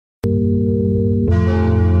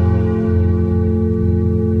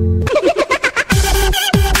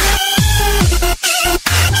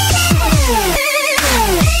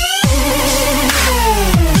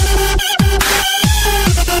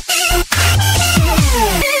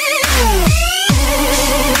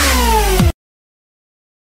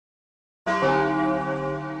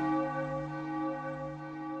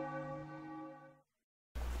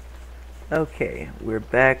Okay, we're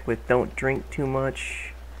back with don't drink too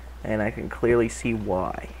much, and I can clearly see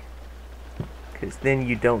why. Because then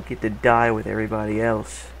you don't get to die with everybody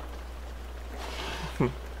else.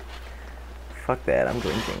 Fuck that, I'm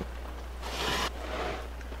drinking.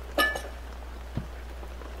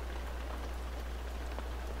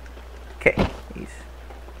 Okay, he's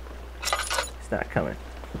not coming.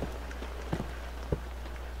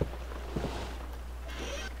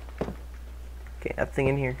 Okay, nothing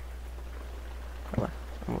in here.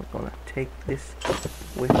 I'm gonna take this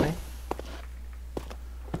with me.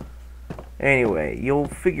 Anyway, you'll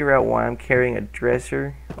figure out why I'm carrying a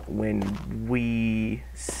dresser when we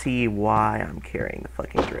see why I'm carrying the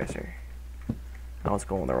fucking dresser. I was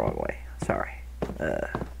going the wrong way. Sorry.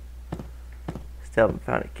 Still haven't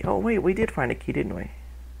found a key. Oh wait, we did find a key, didn't we?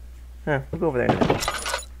 Huh, we'll go over there in a minute.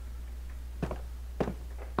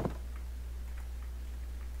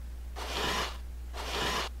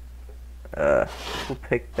 We'll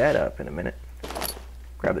pick that up in a minute.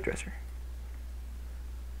 Grab the dresser.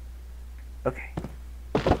 Okay.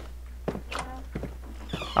 I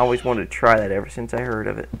always wanted to try that ever since I heard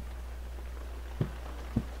of it.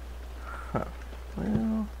 Huh.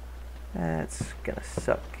 Well, that's gonna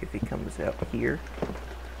suck if he comes out here.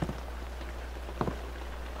 We'll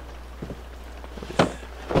just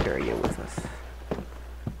carry it with us.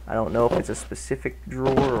 I don't know if it's a specific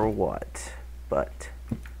drawer or what, but...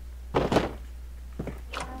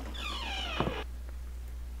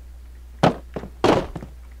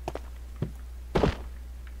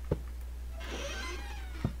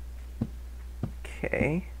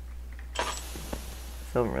 Okay.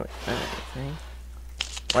 Still haven't really found anything.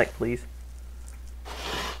 Light, please.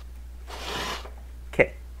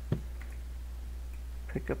 Okay.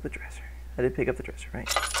 Pick up the dresser. I did pick up the dresser, right?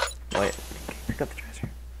 Oh yeah. Okay, pick up the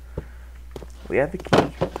dresser. We have the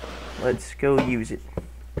key. Let's go use it.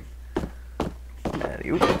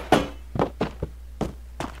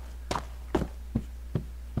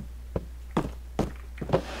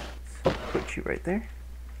 Let's put you right there.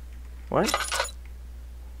 What?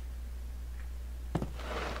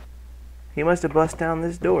 He must have bust down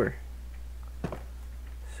this door.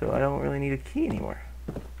 So I don't really need a key anymore.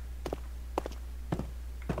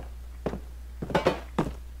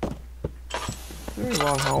 Very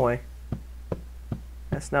long hallway.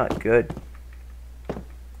 That's not good.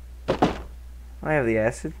 I have the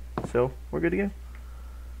acid, so we're good to go.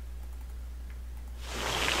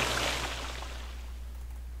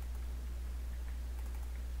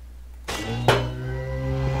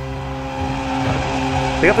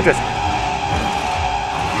 Pick up the dresser.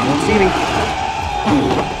 Don't see me.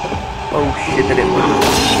 Oh shit, that didn't work.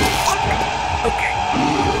 Okay.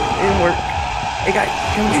 It didn't work. Hey guy,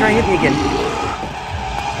 come try and hit me again.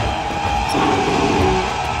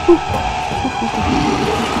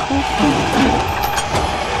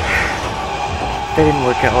 That didn't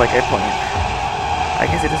work out like I planned. I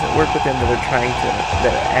guess it doesn't work with them that are trying to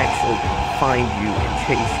actually find you and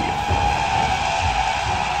chase you.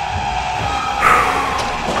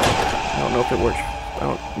 I don't know if it works. I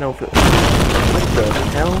don't know if it... What the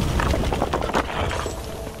hell?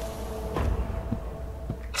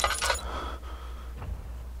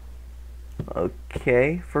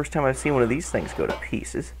 Okay, first time I've seen one of these things go to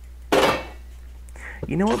pieces.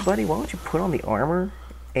 You know what, buddy? Why don't you put on the armor?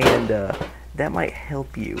 And, that might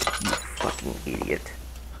help you, you fucking idiot.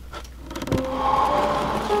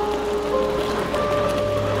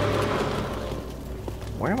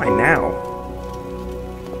 Where am I now?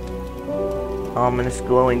 Ominous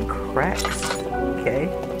glowing cracks. Okay.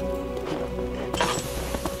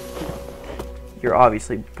 You're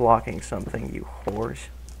obviously blocking something, you whores.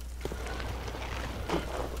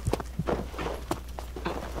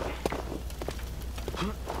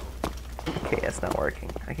 Okay, that's not working.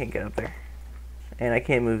 I can't get up there. And I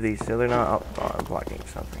can't move these, so they're not blocking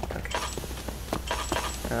something. Okay.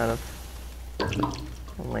 Out of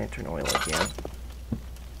lantern oil again.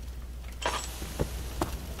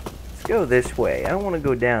 Go this way. I don't want to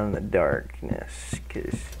go down in the darkness,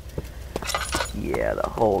 because, yeah, the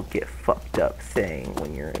whole get fucked up thing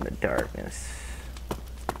when you're in the darkness.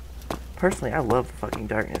 Personally, I love the fucking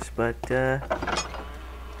darkness, but, yeah,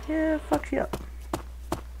 it fucks you up.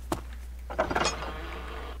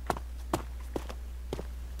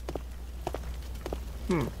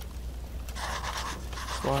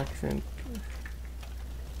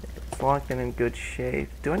 It's locked in good shape.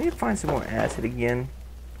 Do I need to find some more acid again?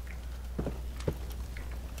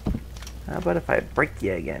 How about if I break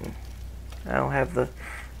you again? I don't have the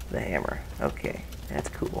hammer. Okay, that's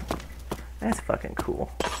cool. That's fucking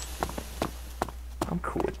cool. I'm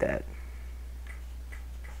cool with that.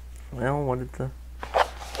 Well, what did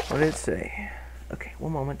What did it say? Okay,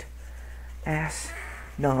 one moment. Ass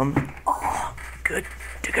numb. Oh, good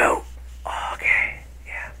to go. Okay,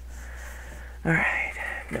 yeah. Alright,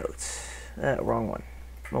 notes. Wrong one.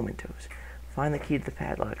 Mementos. Find the key to the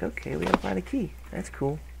padlock. Okay, we gotta find a key. That's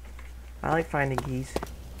cool. I like finding keys.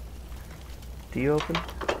 Do you open?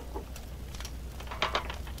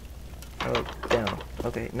 Oh, down.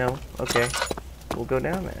 Okay, no. Okay. We'll go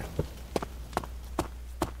down there.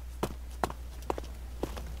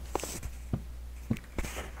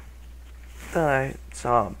 Thought I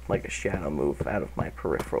saw like a shadow move out of my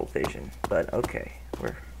peripheral vision, but okay,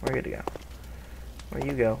 we're good to go. Where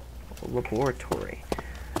you go? Laboratory.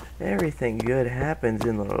 Everything good happens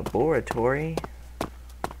in the laboratory.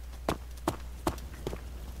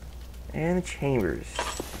 And the chambers.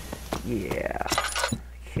 Yeah.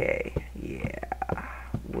 Okay. Yeah.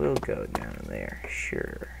 We'll go down there.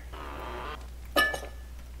 Sure.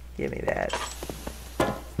 Give me that.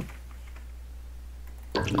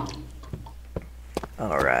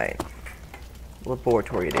 Alright.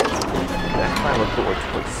 Laboratory it is. If I find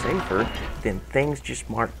laboratory safer, then things just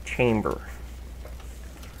marked chamber.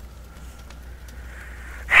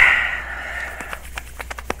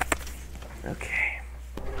 Okay.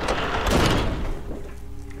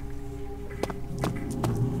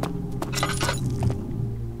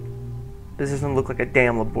 This doesn't look like a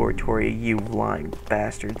damn laboratory, you lying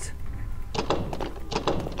bastards.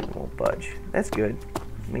 Won't budge. That's good.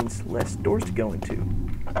 It means less doors to go into.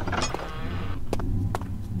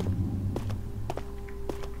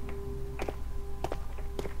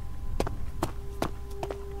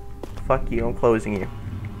 Fuck you, I'm closing you.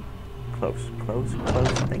 Close, close, close,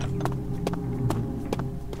 thank you.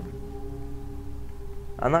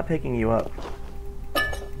 I'm not picking you up.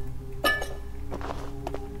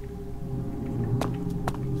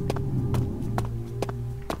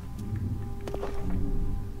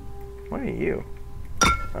 What are you?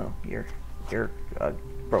 Oh, you're a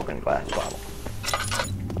broken glass bottle.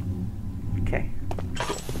 Okay,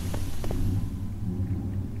 cool.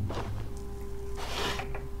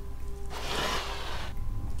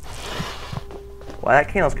 Well, that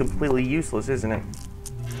candle's completely useless, isn't it?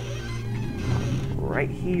 Right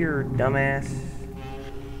here, dumbass.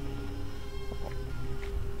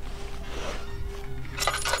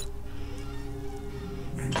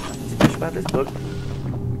 Just about this book.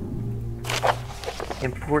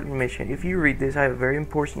 Important mission. If you read this, I have a very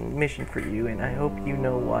important mission for you, and I hope you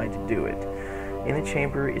know why to do it. In the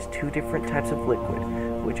chamber is 2 different types of liquid,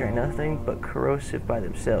 which are nothing but corrosive by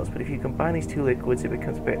themselves. But if you combine these 2 liquids, it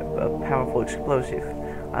becomes a powerful explosive.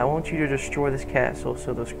 I want you to destroy this castle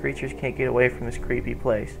so those creatures can't get away from this creepy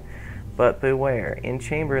place. But beware, in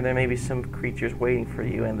chamber there may be some creatures waiting for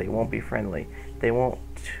you, and they won't be friendly. They want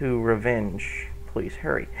to revenge. Please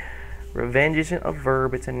hurry. Revenge isn't a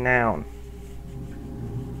verb, it's a noun.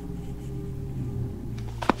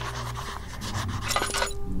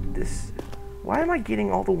 Why am I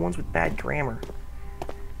getting all the ones with bad grammar?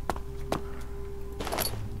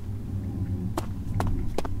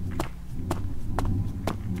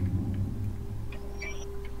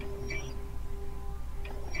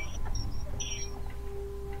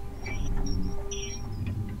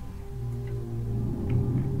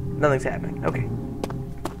 Nothing's happening. Okay.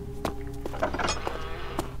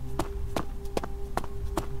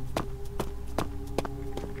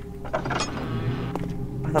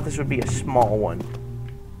 I thought this would be a small one.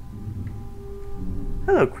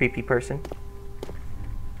 Hello, creepy person.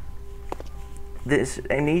 This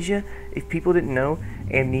Amnesia, if people didn't know,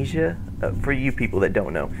 Amnesia, for you people that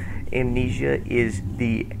don't know, Amnesia is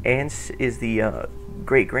the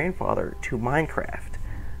great-grandfather to Minecraft.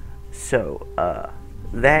 So,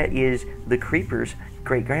 that is the creeper's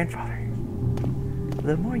great-grandfather.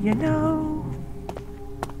 The more you know.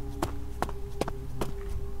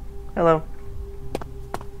 Hello.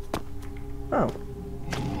 Oh.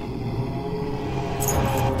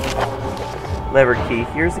 Lever key.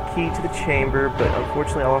 Here's the key to the chamber, but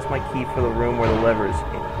unfortunately I lost my key for the room where the lever is.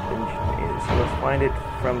 So let's find it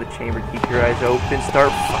from the chamber. Keep your eyes open.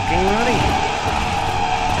 Start fucking running.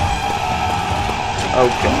 Oh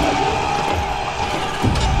god.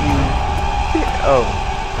 Oh.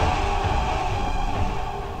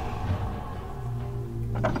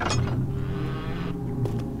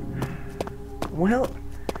 Well,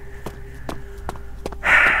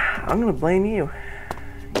 I'm gonna blame you.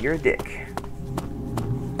 You're a dick.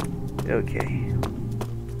 Okay.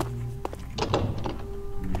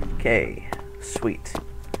 Okay. Sweet.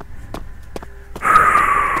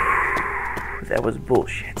 That was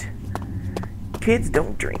bullshit. Kids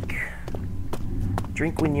don't drink.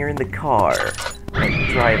 Drink when you're in the car. and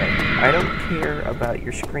driving. I don't care about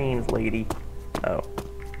your screens, lady. Oh.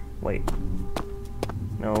 Wait.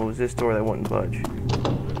 No, it was this door that wouldn't budge.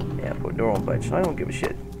 Yeah, the door won't budge, so I don't give a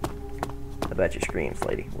shit about your screens,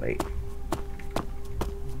 lady. Wait.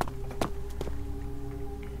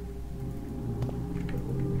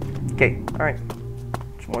 Okay, alright.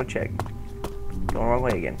 Just want to check. Going the wrong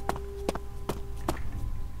way again.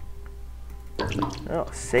 Oh,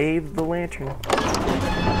 save the lantern.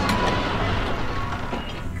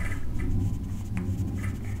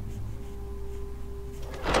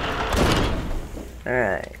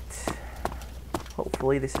 Alright.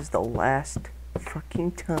 Hopefully this is the last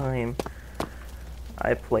fucking time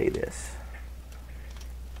I play this.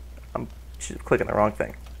 I'm just clicking the wrong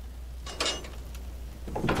thing.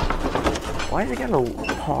 Why is it gotta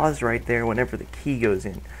pause right there whenever the key goes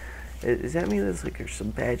in? Does that mean there's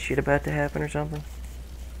some bad shit about to happen or something?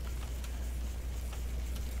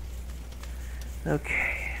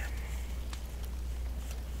 Okay.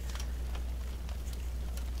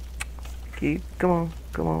 Come on,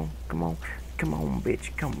 come on, come on, come on,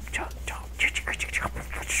 bitch, come on,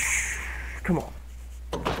 come on.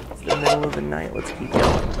 It's the middle of the night. Let's keep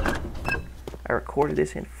going. I recorded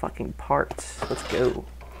this in fucking parts. Let's go.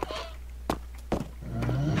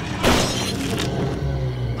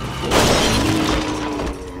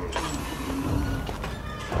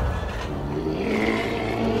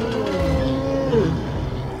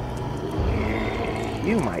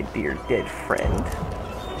 You, my dear dead friend,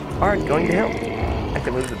 aren't going to help. I have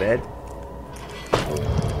to move the bed.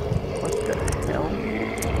 What the hell?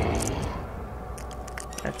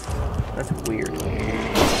 That's weird.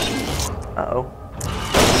 Uh-oh.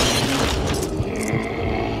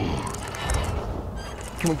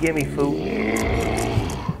 Come get me, fool.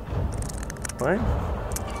 What?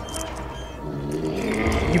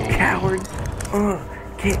 You coward!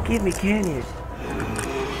 Can't get me, can you?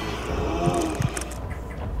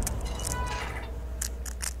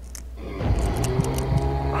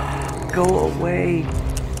 Go away.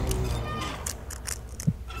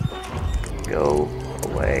 Go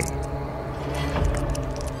away.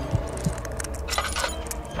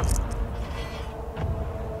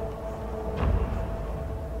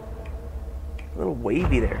 A little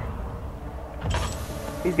wavy there.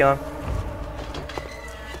 He's gone.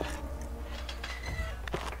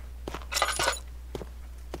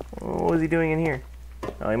 What was he doing in here?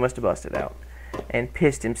 Oh, he must have busted out and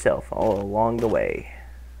pissed himself all along the way.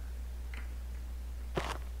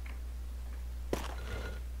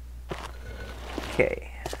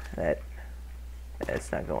 Okay,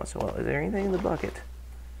 that's not going so well. Is there anything in the bucket?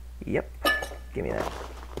 Yep. Give me that.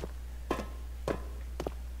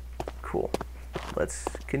 Cool. Let's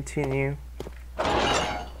continue.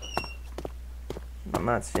 I'm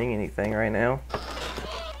not seeing anything right now.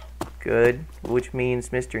 Good. Which means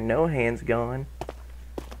Mr. No Hand's gone.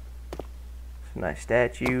 Some nice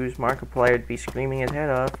statues. Markiplier would be screaming his head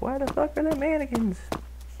off. Why the fuck are there mannequins?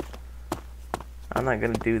 I'm not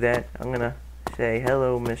gonna do that. I'm gonna say,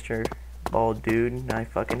 hello, Mr. Bald Dude, I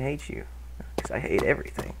fucking hate you. Because I hate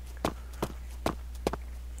everything.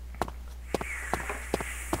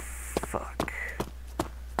 Fuck.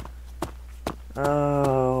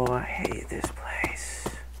 Oh, I hate this place.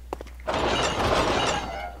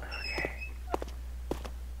 Okay.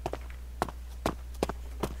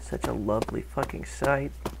 Such a lovely fucking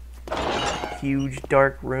sight. Huge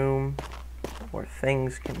dark room where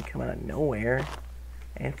things can come out of nowhere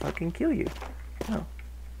and fucking kill you. Oh.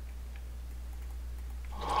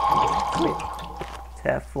 It's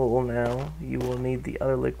half full now. You will need the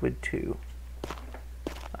other liquid too.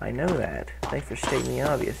 I know that. Thanks for stating the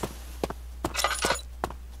obvious.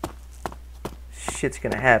 Shit's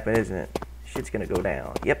gonna happen, isn't it? Shit's gonna go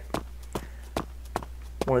down. Yep.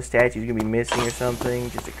 One of the statues gonna be missing or something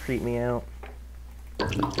just to creep me out.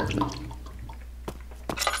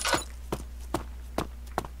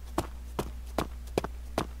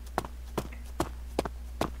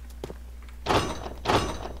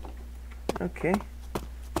 Okay,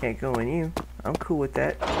 can't go in you. I'm cool with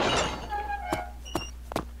that.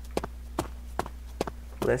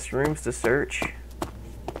 Less rooms to search.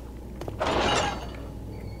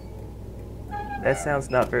 That sounds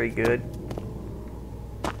not very good.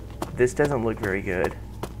 This doesn't look very good.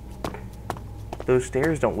 Those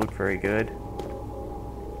stairs don't look very good.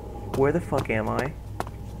 Where the fuck am I?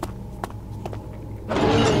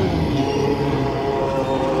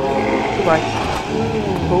 Goodbye.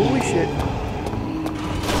 Holy shit.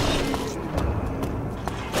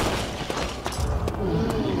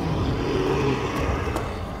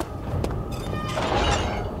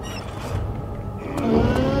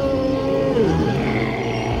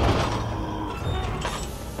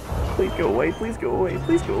 Please go away.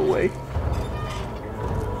 Please go away.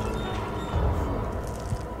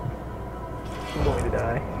 I'm going to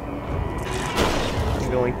die.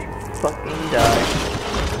 I'm going to fucking die.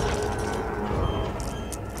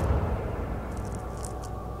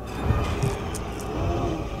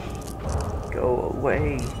 Go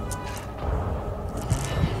away.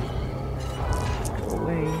 Go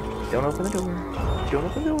away. Don't open the door. Don't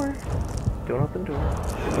open the door. Don't open the door.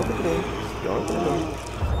 Don't open the door. Don't open the door.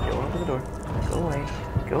 Don't open the door. Go away.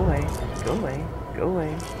 Go away. Go away. Go away.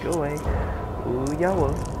 Go away. Ooh, yawo.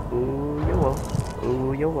 Ooh, yawo.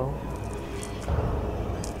 Ooh, yawo.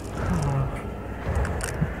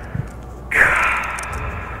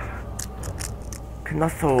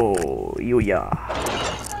 Knaso yuya.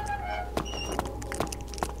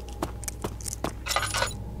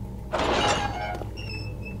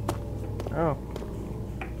 Oh,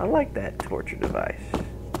 I like that torture device.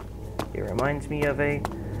 It reminds me of a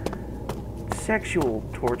sexual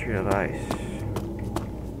torture device.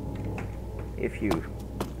 If you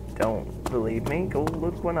don't believe me, go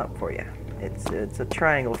look one up for you. It's a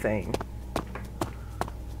triangle thing.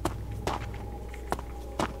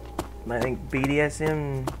 I think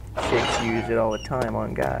BDSM chicks use it all the time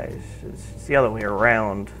on guys. It's the other way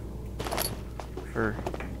around for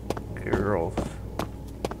girls.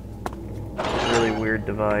 It's a really weird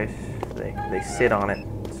device. They sit on it.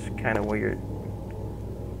 It's kind of weird.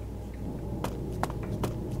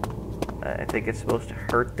 I think it's supposed to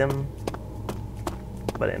hurt them,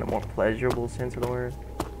 but in a more pleasurable sense of the word.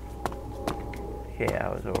 Okay, I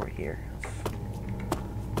was over here.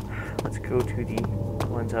 Let's go to the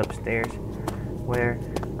ones upstairs where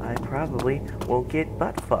I probably won't get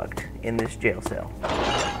butt fucked in this jail cell.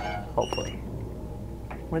 Hopefully.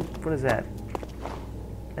 What is that?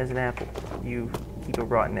 That's an apple. You keep a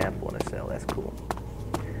rotten apple in a cell. That's cool.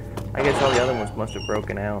 I guess all the other ones must have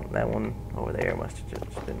broken out. That one over there must have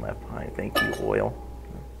just been left behind. Thank you, oil.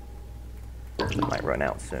 Might run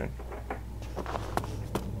out soon.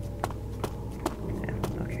 Yeah,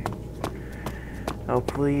 okay. Oh,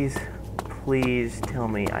 please. Please tell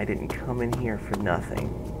me I didn't come in here for nothing.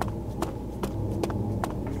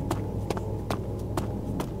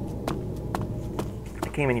 I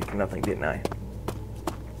came in here for nothing, didn't I?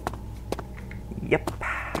 Yep.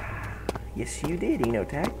 Yes, you did,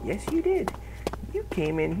 Enotac. Yes, you did. You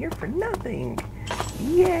came in here for nothing.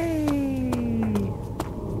 Yay!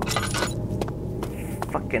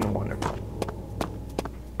 Fucking wonderful.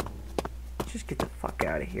 Just get the fuck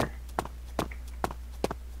out of here.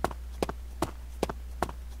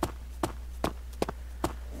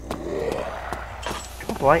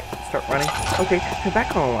 Light, start running. Okay, turn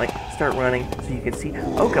back on the light, start running so you can see.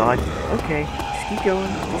 Oh god, okay, just keep going,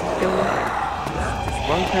 just keep going. Just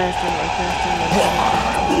run past him, run past him, run past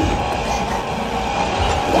him.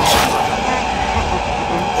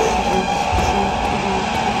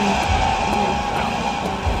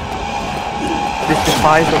 This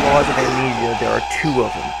defies the laws of Amnesia. There are two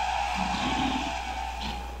of them.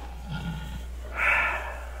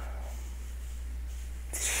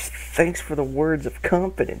 Thanks for the words of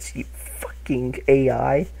confidence, you fucking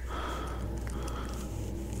AI.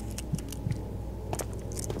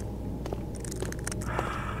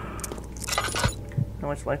 How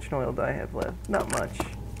much nitrogen oil do I have left? Not much.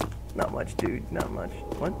 Not much, dude. Not much.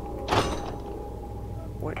 What?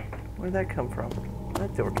 Where'd that come from? Where'd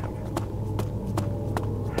that door come from?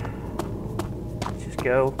 Let's just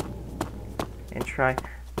go and try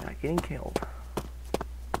not getting killed.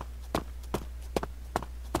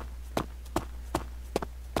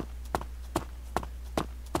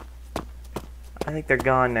 I think they're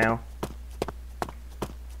gone now.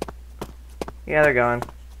 Yeah, they're gone.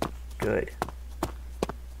 Good.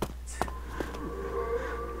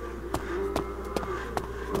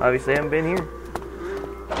 Obviously, I haven't been here.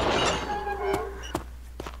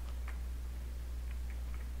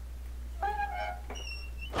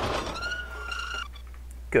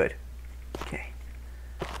 Good. Okay.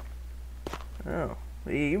 Oh,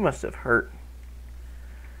 you must have hurt.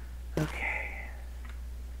 Okay.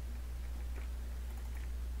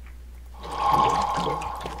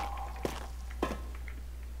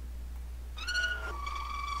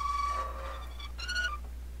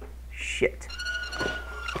 Shit.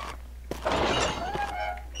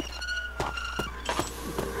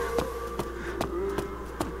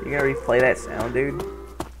 You gotta replay that sound, dude.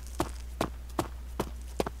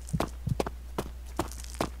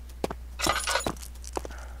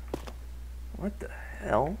 What the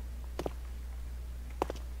hell?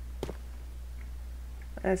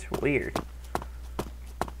 That's weird.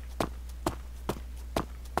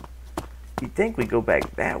 You'd think we go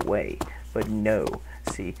back that way, but no.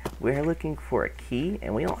 let's see. We're looking for a key,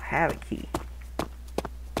 and we don't have a key.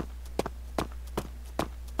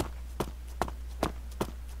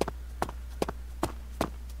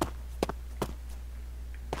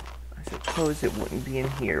 I suppose it wouldn't be in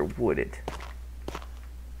here, would it?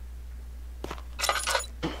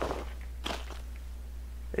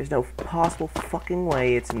 There's no possible fucking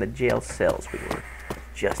way it's in the jail cells we were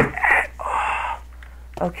just at. Oh.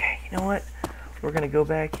 Okay, you know what? We're gonna go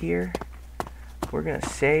back here. We're gonna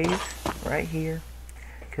save right here,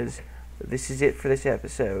 because this is it for this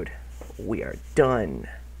episode. We are done.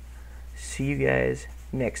 See you guys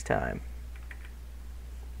next time.